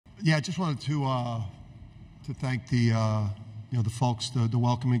Yeah, I just wanted to thank the the folks, the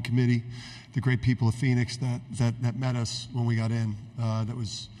welcoming committee, the great people of Phoenix that met us when we got in. That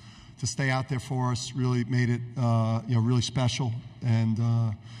was to stay out there for us. Really made it really special. And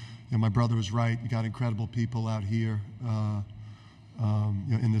my brother was right. You got incredible people out here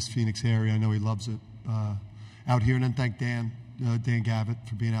in this Phoenix area. I know he loves it out here. And then thank Dan Gavitt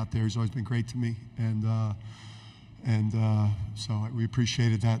for being out there. He's always been great to me. And so we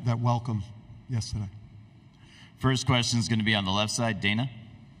appreciated that welcome yesterday. First question is going to be on the left side. Dana?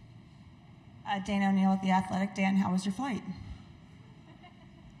 Dana O'Neill with The Athletic. Dan, how was your flight?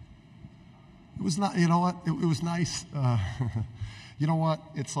 It was not, you know what, it was nice. You know what,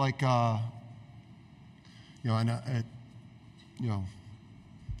 it's like, I had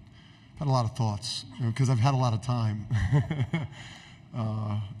a lot of thoughts, because I've had a lot of time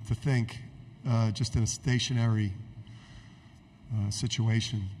to think just in a stationary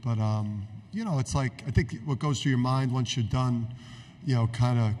situation. But, it's like, I think what goes through your mind once you're done,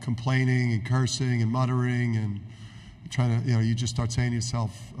 kind of complaining and cursing and muttering and trying to, you just start saying to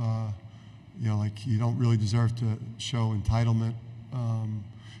yourself, like you don't really deserve to show entitlement.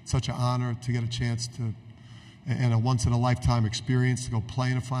 It's such an honor to get a chance to, and a once-in-a-lifetime experience to go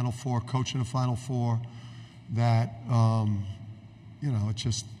play in a Final Four, coach in a Final Four, that, it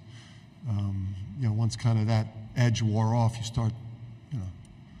just, once kind of that edge wore off, you start,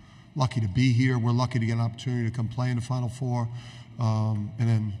 lucky to be here. We're lucky to get an opportunity to come play in the Final Four. And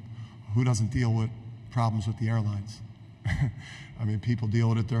then who doesn't deal with problems with the airlines? I mean, people deal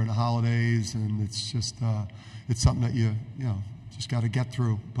with it during the holidays, and it's just, it's something that you just got to get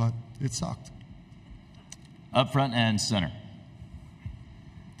through, but it sucked. Up front and center.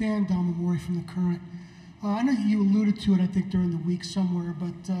 Dan Dalmamori from The Current. I know you alluded to it, I think, during the week somewhere,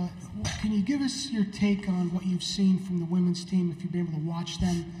 but can you give us your take on what you've seen from the women's team, if you've been able to watch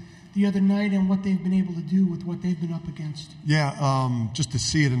them the other night, and what they've been able to do with what they've been up against? Yeah, just to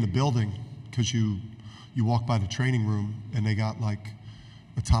see it in the building, because you walk by the training room and they got like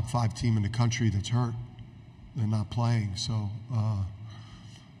a top 5 team in the country that's hurt and not playing. So, I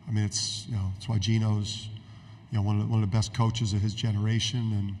mean, it's why Gino's one of the best coaches of his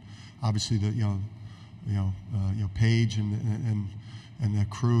generation, and obviously the Paige and their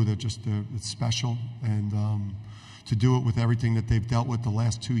crew. It's special, and to do it with everything that they've dealt with the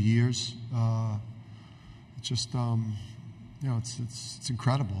last 2 years, it's just it's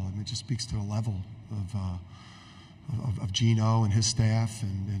incredible. I mean, it just speaks to the level of Gino and his staff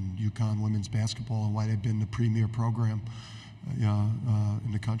and UConn women's basketball, and why they've been the premier program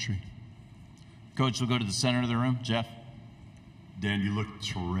in the country. Coach, we'll go to the center of the room. Jeff? Dan, you look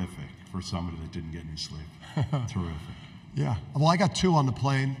terrific for somebody that didn't get any sleep. Terrific. Yeah. Well, I got 2 on the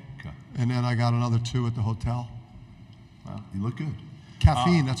plane, okay, and then I got another 2 at the hotel. Well, you look good.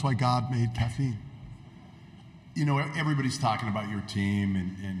 Caffeine, that's why God made caffeine. Everybody's talking about your team,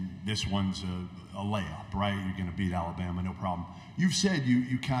 and this one's a layup, right? You're going to beat Alabama, no problem. You've said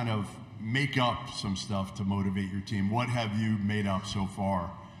you kind of make up some stuff to motivate your team. What have you made up so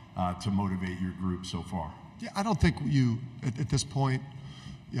far to motivate your group so far? Yeah, I don't think at this point,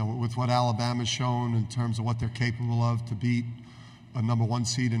 with what Alabama's shown in terms of what they're capable of, to beat a #1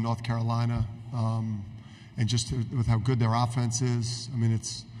 seed in North Carolina, and just with how good their offense is. I mean,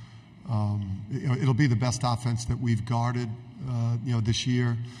 it'll be the best offense that we've guarded, this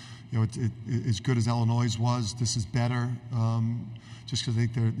year. As good as Illinois was, this is better, just because I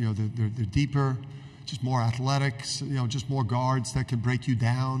think they're deeper, just more athletic, just more guards that can break you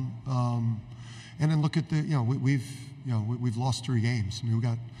down. And then look at we've lost 3 games. I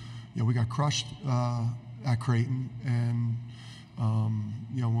mean, we got crushed at Creighton, and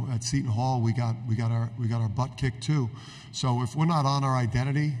at Seton Hall we got our butt kicked too. So if we're not on our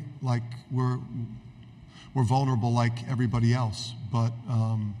identity, like we're vulnerable like everybody else. But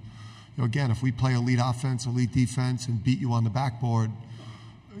again, if we play elite offense, elite defense, and beat you on the backboard,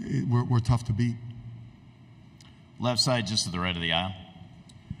 we're tough to beat. Left side, just to the right of the aisle.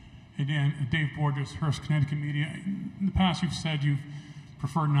 Hey Dan, Dave Borges, Hearst, Connecticut Media. In the past, you've said you've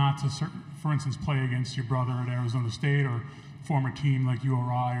preferred not to, for instance, play against your brother at Arizona State or former team like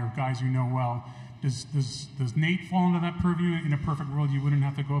URI or guys you know well. Does Nate fall into that purview? In a perfect world, you wouldn't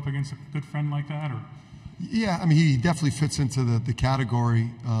have to go up against a good friend like that, or? Yeah, I mean, he definitely fits into the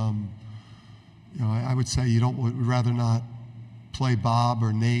category. I would say would rather not play Bob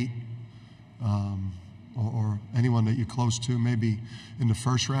or Nate. Or anyone that you're close to, maybe in the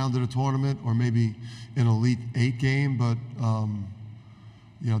first round of the tournament, or maybe in an Elite 8 game. But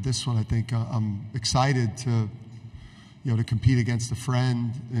this one, I think I'm excited to compete against a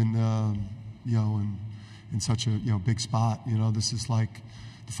friend in in such a big spot. This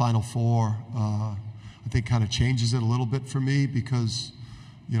the Final Four, I think kind of changes it a little bit for me because,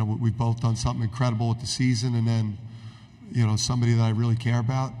 you know, we've both done something incredible with the season, and then, you know, somebody that I really care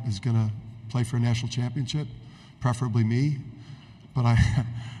about is going to play for a national championship, preferably me. But I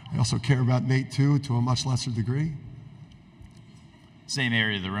also care about Nate, too, to a much lesser degree. Same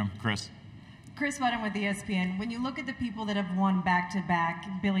area of the room. Chris. Chris Budden with ESPN. When you look at the people that have won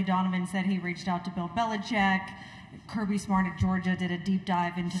back-to-back, Billy Donovan said he reached out to Bill Belichick. Kirby Smart at Georgia did a deep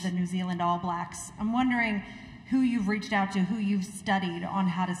dive into the New Zealand All Blacks. I'm wondering who you've reached out to, who you've studied on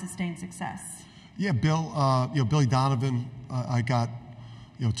how to sustain success. Yeah, Bill, you know, Billy Donovan, I got,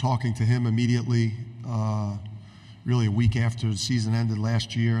 you know, talking to him immediately, really a week after the season ended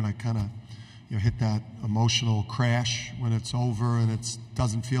last year, and I kind of, you know, hit that emotional crash when it's over and it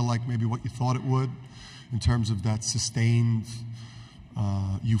doesn't feel like maybe what you thought it would in terms of that sustained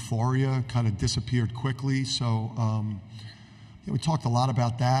euphoria kind of disappeared quickly. So you know, we talked a lot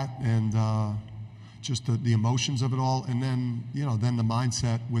about that and just the emotions of it all, and then, you know, then the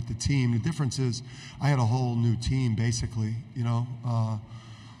mindset with the team. The difference is I had a whole new team basically. You know,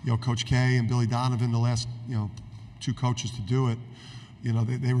 Coach K and Billy Donovan, the last, you know, two coaches to do it, you know,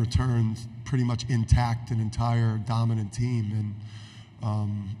 they returned pretty much intact an entire dominant team. And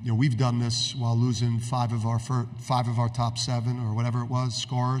you know, we've done this while losing five of our top seven or whatever it was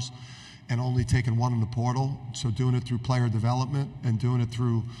scorers, and only taking one in the portal. So doing it through player development and doing it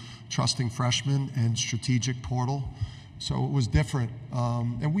through trusting freshmen and strategic portal. So it was different.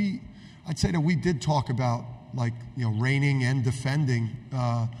 And I'd say that we did talk about, like, you know, reigning and defending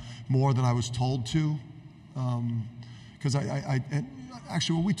more than I was told to. Because and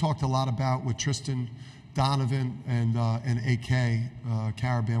actually what we talked a lot about with Tristan Donovan and AK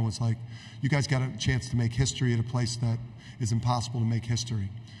Caravan was like, you guys got a chance to make history at a place that is impossible to make history.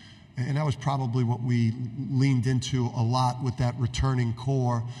 And that was probably what we leaned into a lot with that returning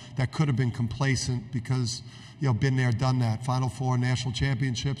core that could have been complacent because, you know, been there, done that. Final Four, national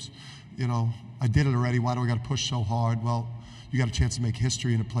championships, you know, I did it already. Why do I got to push so hard? Well, you got a chance to make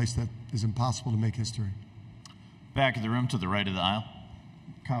history in a place that is impossible to make history. Back of the room to the right of the aisle.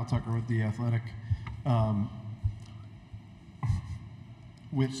 Kyle Tucker with The Athletic.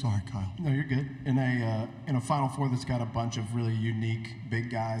 Sorry, Kyle. No, you're good. In a Final Four that's got a bunch of really unique big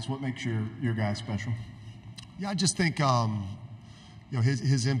guys, what makes your guy special? Yeah, I just think you know,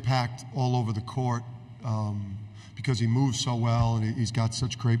 his impact all over the court because he moves so well and he's got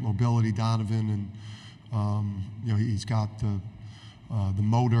such great mobility, Donovan, and you know, he's got the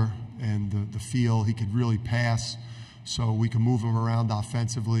motor and the feel. He could really pass, so we can move him around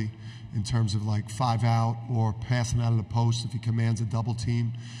offensively in terms of like 5 out or passing out of the post if he commands a double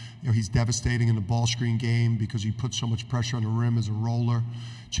team. You know, he's devastating in the ball screen game because he puts so much pressure on the rim as a roller,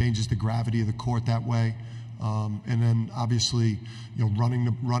 changes the gravity of the court that way. And then obviously, you know,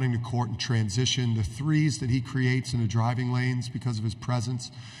 running the court in transition, the threes that he creates in the driving lanes because of his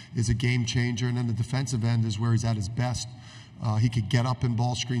presence is a game changer. And then the defensive end is where he's at his best. He could get up in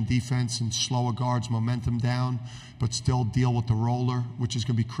ball screen defense and slow a guard's momentum down, but still deal with the roller, which is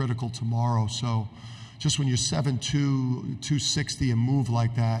going to be critical tomorrow. So just when you're 7'2", 260 and move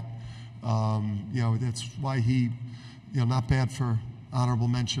like that, you know, that's why he, you know, not bad for honorable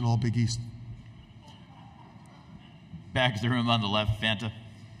mention All Big East. Back of the room on the left, Fanta.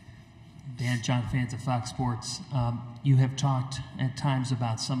 Dan, John Fanta, Fox Sports. You have talked at times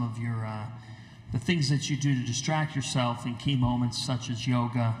about some of your the things that you do to distract yourself in key moments, such as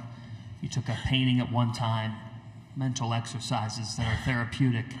yoga. You took up painting at one time, mental exercises that are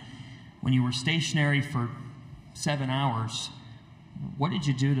therapeutic. When you were stationary for 7 hours, what did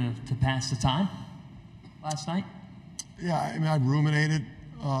you do to pass the time last night? Yeah, I mean, I ruminated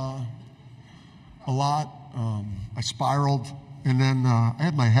a lot. I spiraled, and then I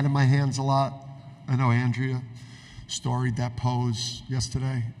had my head in my hands a lot. I know Andrea storied that pose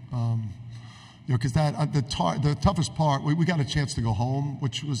yesterday. You know, because that the toughest part, we got a chance to go home,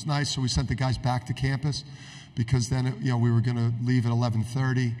 which was nice. So we sent the guys back to campus, because then you know, we were going to leave at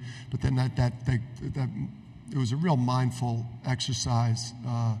 11:30. But then that it was a real mindful exercise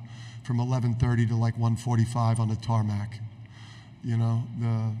from 11:30 to like 1:45 on the tarmac. You know,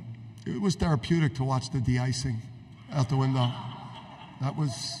 it was therapeutic to watch the de-icing out the window. That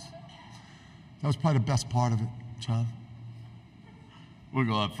was probably the best part of it, John. We'll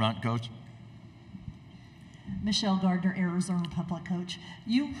go up front, Coach. Michelle Gardner, Arizona Public Coach.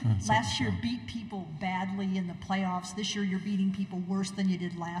 You last year beat people badly in the playoffs. This year you're beating people worse than you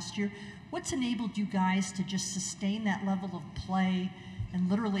did last year. What's enabled you guys to just sustain that level of play and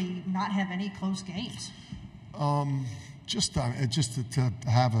literally not have any close games? Just to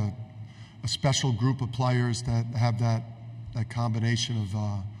have a special group of players that have that that combination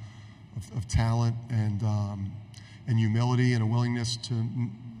of talent and humility and a willingness to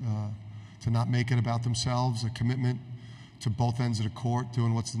not make it about themselves, a commitment to both ends of the court,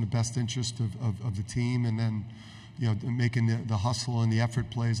 doing what's in the best interest of the team, and then making the hustle and the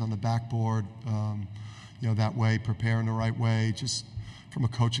effort plays on the backboard, that way, preparing the right way, just from a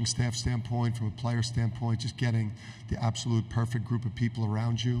coaching staff standpoint, from a player standpoint, just getting the absolute perfect group of people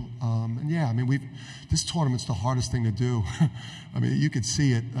around you. This tournament's the hardest thing to do. I mean, you could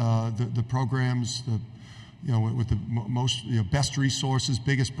see it. The programs, with the most best resources,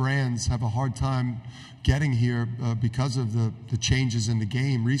 biggest brands have a hard time getting here because of the changes in the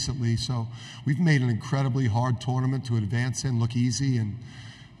game recently. So we've made an incredibly hard tournament to advance in, look easy, and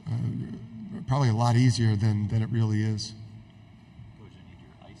probably a lot easier than it really is. Coach, I need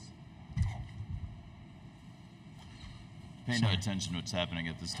your ice. Pay no attention to what's happening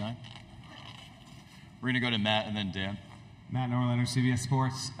at this time. We're going to go to Matt and then Dan. Matt Norlander, CBS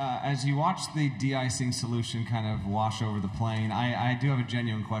Sports. As you watch the de-icing solution kind of wash over the plane, I do have a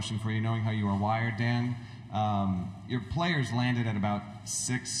genuine question for you, knowing how you are wired, Dan. Your players landed at about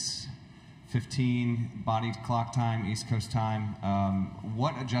 6:15 body clock time, East Coast time.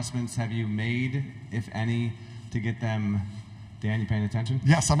 What adjustments have you made, if any, to get them? Dan, you paying attention?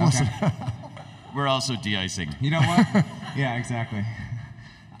 Yes, I'm listening. We're also de-icing. You know what? Yeah, exactly.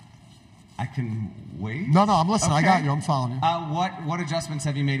 I can wait? No, I'm listening. Okay. I got you. I'm following you. What adjustments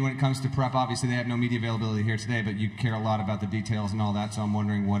have you made when it comes to prep? Obviously, they have no media availability here today, but you care a lot about the details and all that, so I'm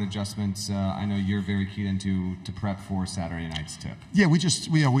wondering what adjustments I know you're very keyed into to prep for Saturday night's tip. Yeah, we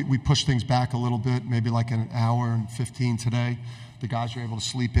pushed things back a little bit, maybe like an hour and 15 today. The guys were able to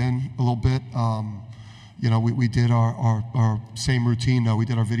sleep in a little bit. We did our same routine, though. We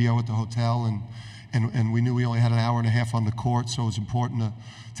did our video at the hotel, and we knew we only had an hour and a half on the court, so it was important to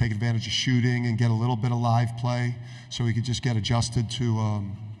take advantage of shooting and get a little bit of live play so we could just get adjusted to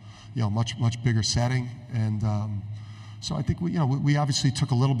much bigger setting. And so I think we obviously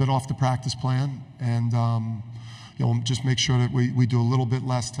took a little bit off the practice plan, and just make sure that we do a little bit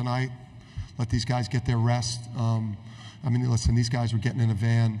less tonight, let these guys get their rest. Listen, these guys were getting in a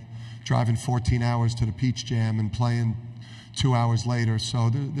van, driving 14 hours to the Peach Jam and playing 2 hours later, so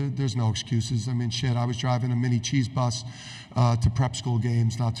there's no excuses. I was driving a mini cheese bus to prep school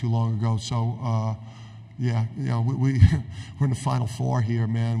games not too long ago. So, we're in the Final Four here,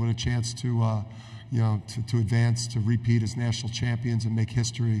 man, with a chance to advance, to repeat as national champions and make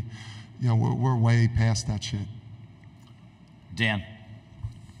history. We're way past that shit. Dan.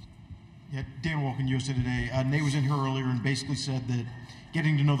 Yeah, Dan Wolken, USA Today. Nate was in here earlier and basically said that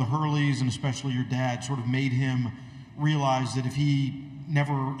getting to know the Hurleys, and especially your dad, sort of made him realize that if he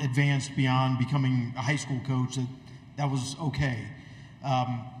never advanced beyond becoming a high school coach, that was okay.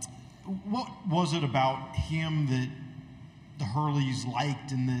 What was it about him that the Hurleys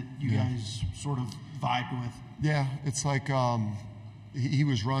liked and that you guys sort of vibed with? Yeah, it's like he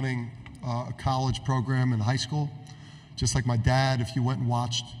was running a college program in high school, just like my dad. If you went and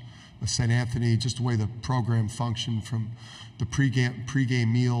watched St. Anthony, just the way the program functioned, from the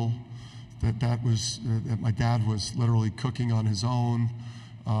pregame meal that my dad was literally cooking on his own,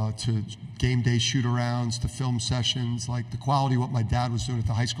 to game day shoot-arounds, to film sessions. Like, the quality of what my dad was doing at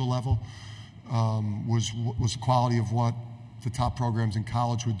the high school level was the quality of what the top programs in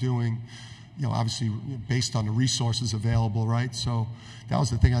college were doing, obviously based on the resources available, right? So that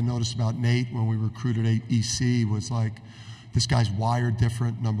was the thing I noticed about Nate when we recruited EC, was like, this guy's wired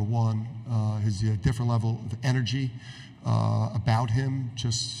different, number one. His different level of energy about him,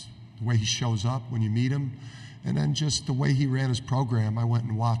 just the way he shows up when you meet him, and then just the way he ran his program. I went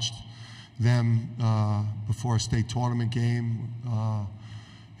and watched them before a state tournament game,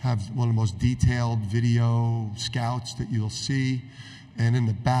 have one of the most detailed video scouts that you'll see, and in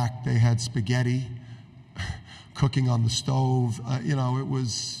the back they had spaghetti cooking on the stove. It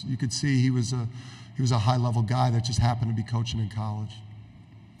was, you could see he was a high-level guy that just happened to be coaching in college.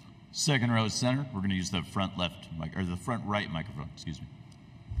 Second row center. We're going to use the front left or the front right microphone. Excuse me.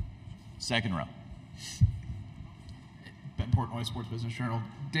 Second row. Ben Portnoy, Sports Business Journal.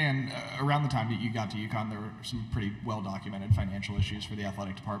 Dan, around the time that you got to UConn, there were some pretty well-documented financial issues for the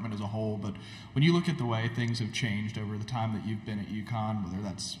athletic department as a whole. But when you look at the way things have changed over the time that you've been at UConn, whether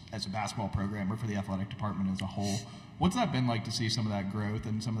that's as a basketball program or for the athletic department as a whole, what's that been like to see some of that growth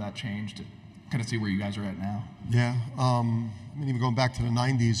and some of that change, to kind of see where you guys are at now? Yeah, even going back to the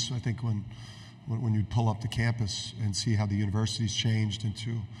 90s, I think when you'd pull up the campus and see how the university's changed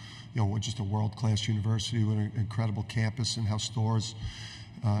into, just a world-class university with an incredible campus, and how Storrs,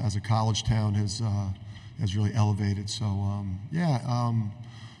 as a college town, has really elevated. So, I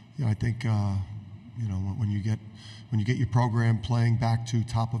think, when you get when you get your program playing back to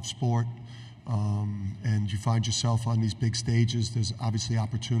top of sport, and you find yourself on these big stages, there's obviously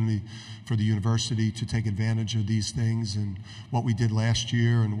opportunity for the university to take advantage of these things. And what we did last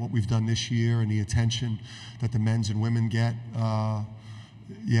year and what we've done this year and the attention that the men's and women get, the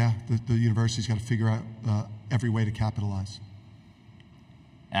university's got to figure out every way to capitalize.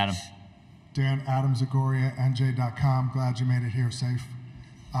 Adam. Dan, Adam Zagoria, NJ.com. Glad you made it here safe.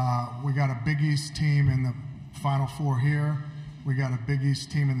 We got a Big East team in the Final Four here. We got a Big East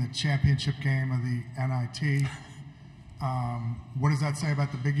team in the championship game of the NIT. What does that say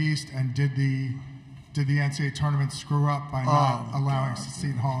about the Big East? And did the NCAA tournament screw up by not allowing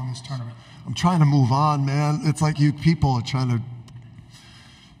Seton Hall in this tournament? I'm trying to move on, man. It's like you people are trying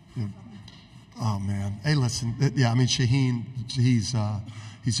to. Oh man. Hey, listen. Shaheen,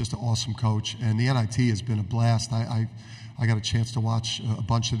 he's just an awesome coach, and the NIT has been a blast. I got a chance to watch a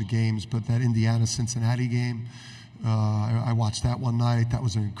bunch of the games, but that Indiana-Cincinnati game. I watched that one night. That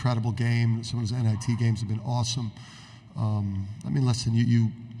was an incredible game. Some of those NIT games have been awesome. Listen,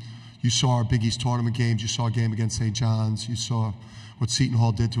 you saw our Big East tournament games. You saw a game against St. John's. You saw what Seton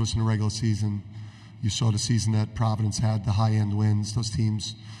Hall did to us in the regular season. You saw the season that Providence had, the high-end wins. Those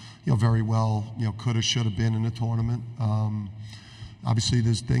teams, very well, could have, should have been in the tournament. Obviously,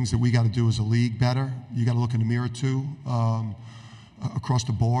 there's things that we got to do as a league better. You got to look in the mirror, too. Across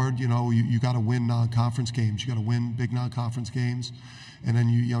the board, you got to win non-conference games. You got to win big non-conference games, and then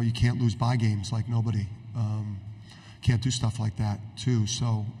you can't lose bye games like nobody. Can't do stuff like that too.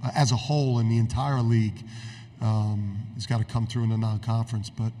 So as a whole, in the entire league, it's got to come through in the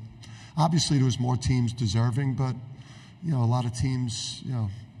non-conference. But obviously, there was more teams deserving. But a lot of teams,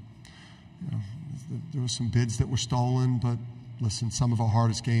 there were some bids that were stolen. But listen, some of our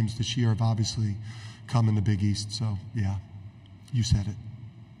hardest games this year have obviously come in the Big East. So yeah. You said it.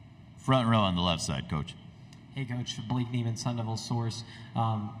 Front row on the left side, Coach. Hey, Coach. Blake Neiman, Sun Devil Source.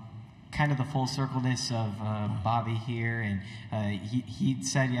 Kind of the full circleness of Bobby here, and he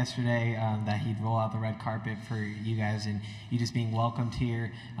said yesterday that he'd roll out the red carpet for you guys, and you just being welcomed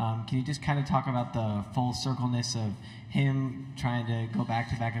here. Can you just kind of talk about the full circleness of him trying to go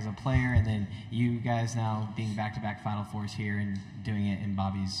back-to-back as a player, and then you guys now being back-to-back Final Fours here and doing it in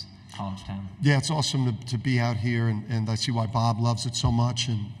Bobby's college town? Yeah, it's awesome to be out here, and I see why Bob loves it so much,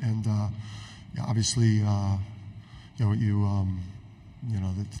 and obviously, the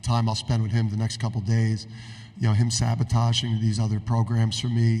time I'll spend with him the next couple days, him sabotaging these other programs for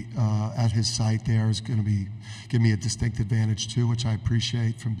me at his site there is going to give me a distinct advantage too, which I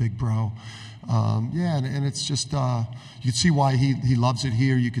appreciate from Big Bro. And it's just you could see why he loves it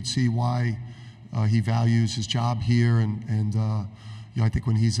here. You could see why he values his job here, and I think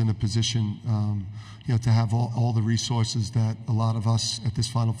when he's in a position, to have all the resources that a lot of us at this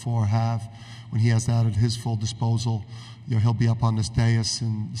Final Four have, when he has that at his full disposal, he'll be up on this dais,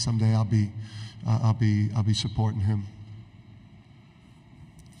 and someday I'll be supporting him.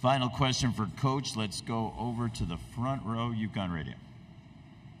 Final question for Coach. Let's go over to the front row, UConn Radio.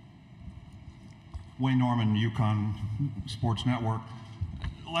 Wayne Norman, UConn Sports Network.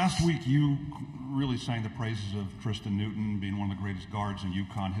 Last week, you really sang the praises of Tristan Newton being one of the greatest guards in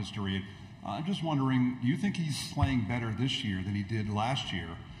UConn history. I'm just wondering, do you think he's playing better this year than he did last year?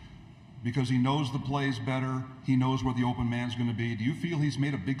 Because he knows the plays better, he knows where the open man's going to be. Do you feel he's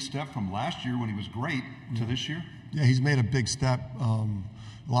made a big step from last year when he was great to this year? Yeah, he's made a big step, a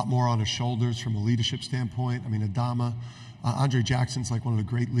lot more on his shoulders from a leadership standpoint. I mean, Adama, Andre Jackson's like one of the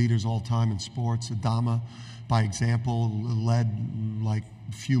great leaders all time in sports. Adama, by example, led like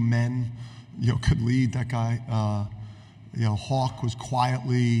few men, could lead. That guy, Hawk was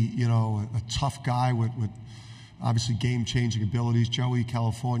quietly, a tough guy with obviously game-changing abilities. Joey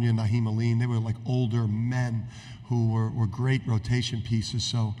California, Naheem Aline, they were like older men who were great rotation pieces.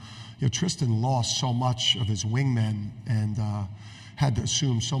 So, Tristan lost so much of his wingmen and had to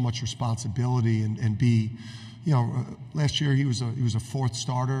assume so much responsibility and be, last year he was a fourth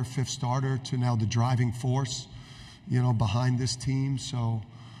starter, fifth starter to now the driving force, behind this team. So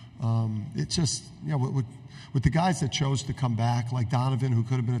it's just, with the guys that chose to come back, like Donovan, who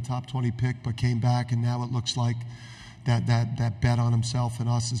could have been a top 20 pick but came back, and now it looks like that bet on himself and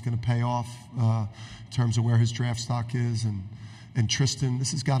us is going to pay off in terms of where his draft stock is. And Tristan,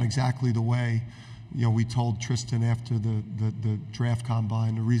 this has gone exactly the way we told Tristan after the draft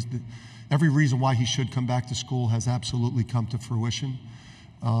combine. Every reason why he should come back to school has absolutely come to fruition,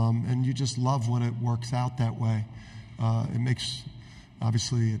 and you just love when it works out that way. It makes,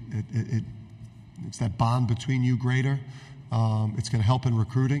 obviously, it's that bond between you greater. It's going to help in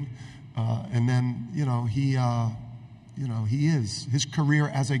recruiting, and then he is his career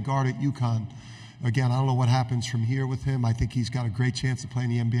as a guard at UConn Again, I don't know what happens from here with him. I think he's got a great chance to play in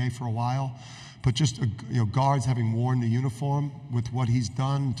the NBA for a while. But just guards having worn the uniform with what he's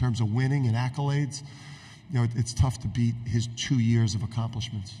done in terms of winning and accolades, it's tough to beat his 2 years of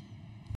accomplishments.